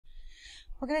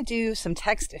We're going to do some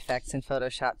text effects in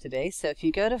Photoshop today. So if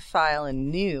you go to File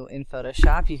and New in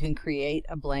Photoshop, you can create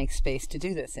a blank space to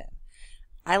do this in.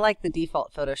 I like the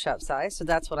default Photoshop size, so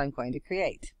that's what I'm going to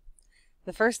create.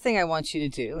 The first thing I want you to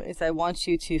do is I want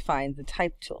you to find the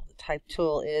Type tool. The Type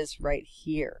tool is right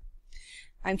here.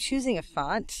 I'm choosing a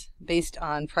font based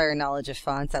on prior knowledge of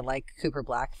fonts. I like Cooper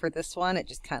Black for this one. It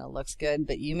just kind of looks good,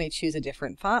 but you may choose a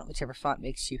different font, whichever font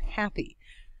makes you happy.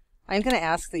 I'm going to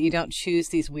ask that you don't choose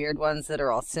these weird ones that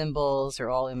are all symbols or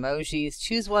all emojis.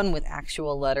 Choose one with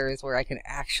actual letters where I can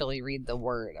actually read the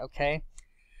word, okay?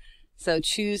 So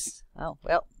choose, oh,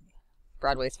 well,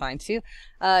 Broadway's fine too.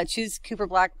 Choose Cooper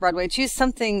Black, Broadway. Choose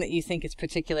something that you think is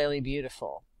particularly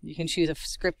beautiful. You can choose a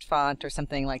script font or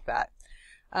something like that.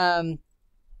 I'm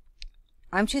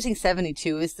choosing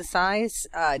 72 as the size.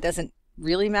 It doesn't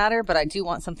really matter, but I do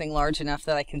want something large enough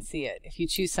that I can see it. If you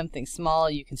choose something small,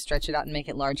 you can stretch it out and make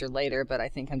it larger later, but I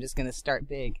think I'm just going to start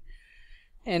big.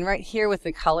 And right here with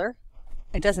the color,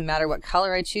 it doesn't matter what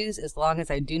color I choose as long as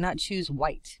I do not choose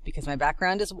white, because my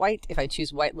background is white. If I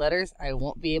choose white letters, I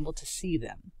won't be able to see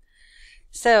them.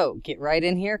 So get right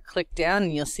in here, click down,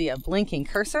 and you'll see a blinking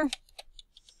cursor.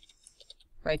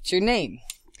 Write your name.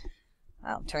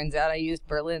 Oh, turns out I used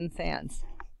Berlin Sans.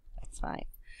 That's fine.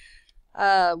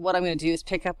 What I'm going to do is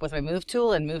pick up with my Move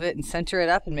tool and move it and center it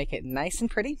up and make it nice and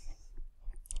pretty.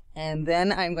 And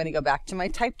then I'm going to go back to my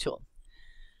Type tool.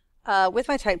 With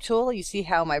my Type tool, you see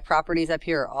how my properties up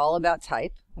here are all about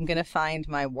type. I'm going to find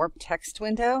my Warp Text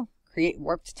window, create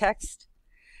warped text,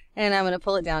 and I'm going to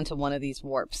pull it down to one of these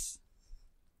warps,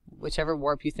 whichever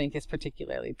warp you think is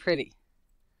particularly pretty.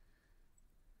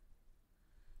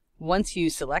 Once you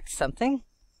select something,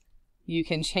 you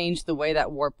can change the way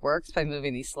that warp works by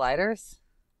moving these sliders.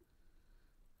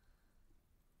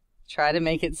 Try to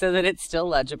make it so that it's still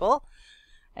legible,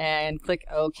 and click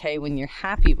OK when you're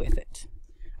happy with it.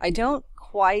 I don't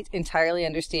quite entirely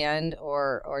understand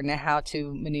or know how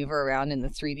to maneuver around in the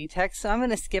 3D text, so I'm going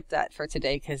to skip that for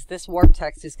today because this warp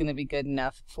text is going to be good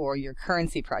enough for your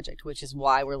currency project, which is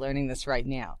why we're learning this right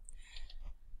now.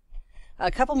 A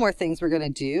couple more things we're going to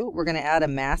do. We're going to add a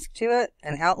mask to it,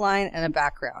 an outline, and a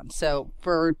background. So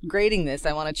for grading this,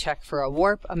 I want to check for a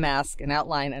warp, a mask, an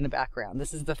outline, and a background.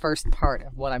 This is the first part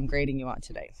of what I'm grading you on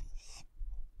today.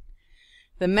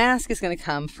 The mask is going to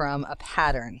come from a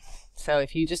pattern. So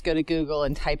if you just go to Google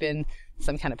and type in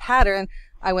some kind of pattern,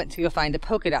 I went to go find a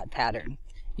polka dot pattern.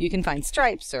 You can find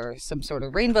stripes or some sort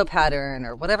of rainbow pattern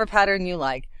or whatever pattern you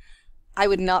like. I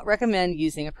would not recommend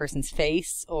using a person's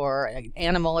face or an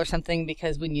animal or something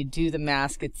because when you do the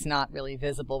mask, it's not really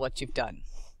visible what you've done.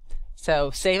 So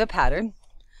save a pattern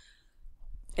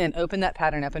and open that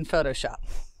pattern up in Photoshop.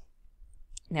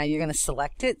 Now you're going to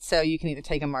select it, so you can either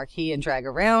take a marquee and drag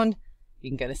around, you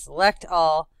can go to Select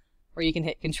All, or you can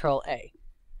hit Control A.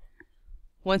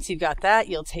 Once you've got that,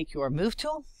 you'll take your Move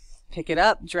tool, pick it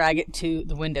up, drag it to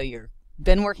the window you've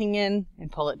been working in,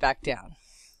 and pull it back down.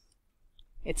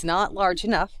 It's not large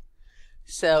enough,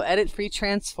 so Edit Free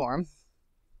Transform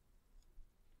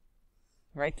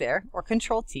right there, or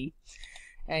Control T,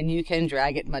 and you can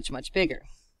drag it much, much bigger.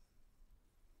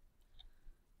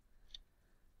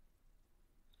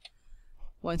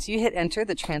 Once you hit Enter,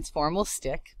 the transform will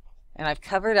stick, and I've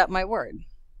covered up my word.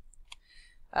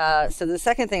 So the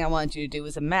second thing I wanted you to do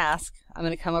is a mask. I'm going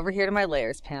to come over here to my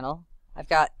Layers panel. I've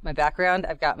got my background,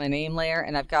 I've got my name layer,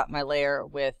 and I've got my layer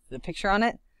with the picture on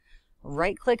it.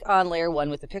 Right-click on Layer 1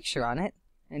 with the picture on it,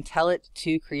 and tell it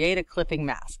to create a clipping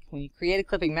mask. When you create a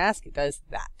clipping mask, it does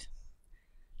that.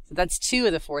 So that's 2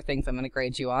 of the 4 things I'm going to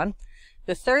grade you on.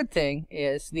 The third thing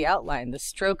is the outline, the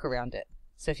stroke around it.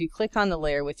 So if you click on the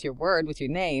layer with your word, with your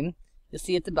name, you'll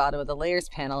see at the bottom of the Layers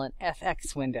panel an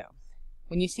FX window.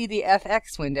 When you see the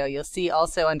FX window, you'll see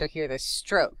also under here the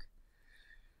stroke.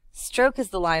 Stroke is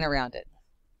the line around it,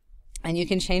 and you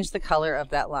can change the color of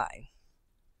that line.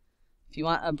 If you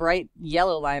want a bright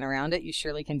yellow line around it, you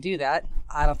surely can do that.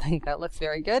 I don't think that looks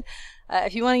very good.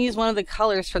 If you want to use one of the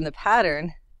colors from the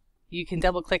pattern, you can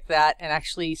double click that, and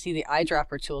actually you see the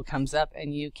eyedropper tool comes up,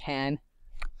 and you can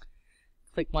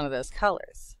click one of those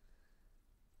colors,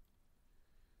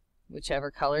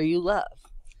 whichever color you love.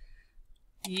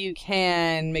 You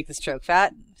can make the stroke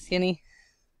fat, skinny,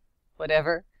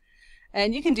 whatever.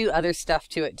 And you can do other stuff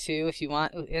to it too if you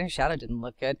want. Ooh, inner shadow didn't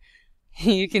look good.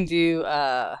 You can do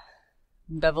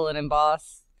bevel and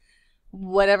emboss,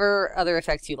 whatever other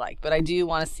effects you like. But I do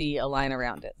want to see a line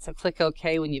around it. So click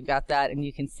OK when you've got that, and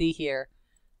you can see here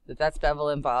that that's bevel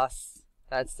and emboss.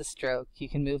 That's the stroke. You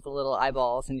can move the little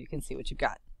eyeballs, and you can see what you've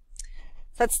got.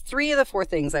 So that's 3 of the 4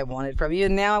 things I wanted from you.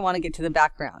 And now I want to get to the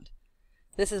background.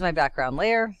 This is my background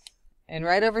layer, And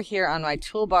right over here on my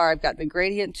toolbar, I've got the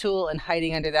gradient tool, and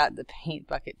hiding under that, the paint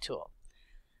bucket tool.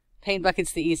 Paint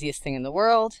bucket's the easiest thing in the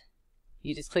world.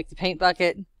 You just click the paint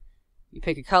bucket, you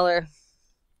pick a color,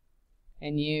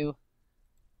 and you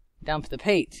dump the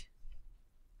paint.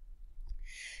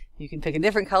 You can pick a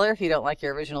different color if you don't like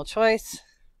your original choice,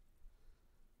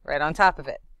 right on top of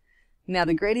it. Now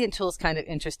the gradient tool is kind of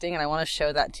interesting, and I want to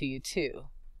show that to you too.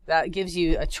 That gives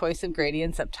you a choice of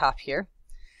gradients up top here.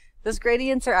 Those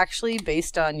gradients are actually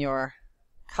based on your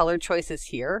color choices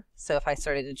here. So if I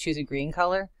started to choose a green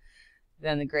color,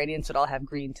 then the gradients would all have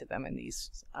green to them in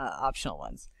these optional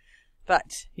ones.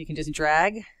 But you can just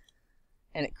drag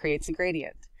and it creates a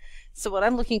gradient. So what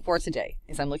I'm looking for today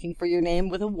is I'm looking for your name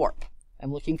with a warp.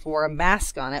 I'm looking for a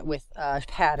mask on it with a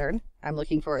pattern. I'm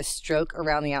looking for a stroke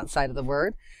around the outside of the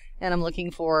word. And I'm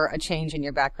looking for a change in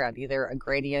your background, either a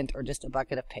gradient or just a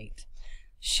bucket of paint.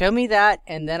 Show me that,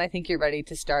 and then I think you're ready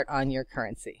to start on your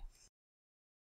currency.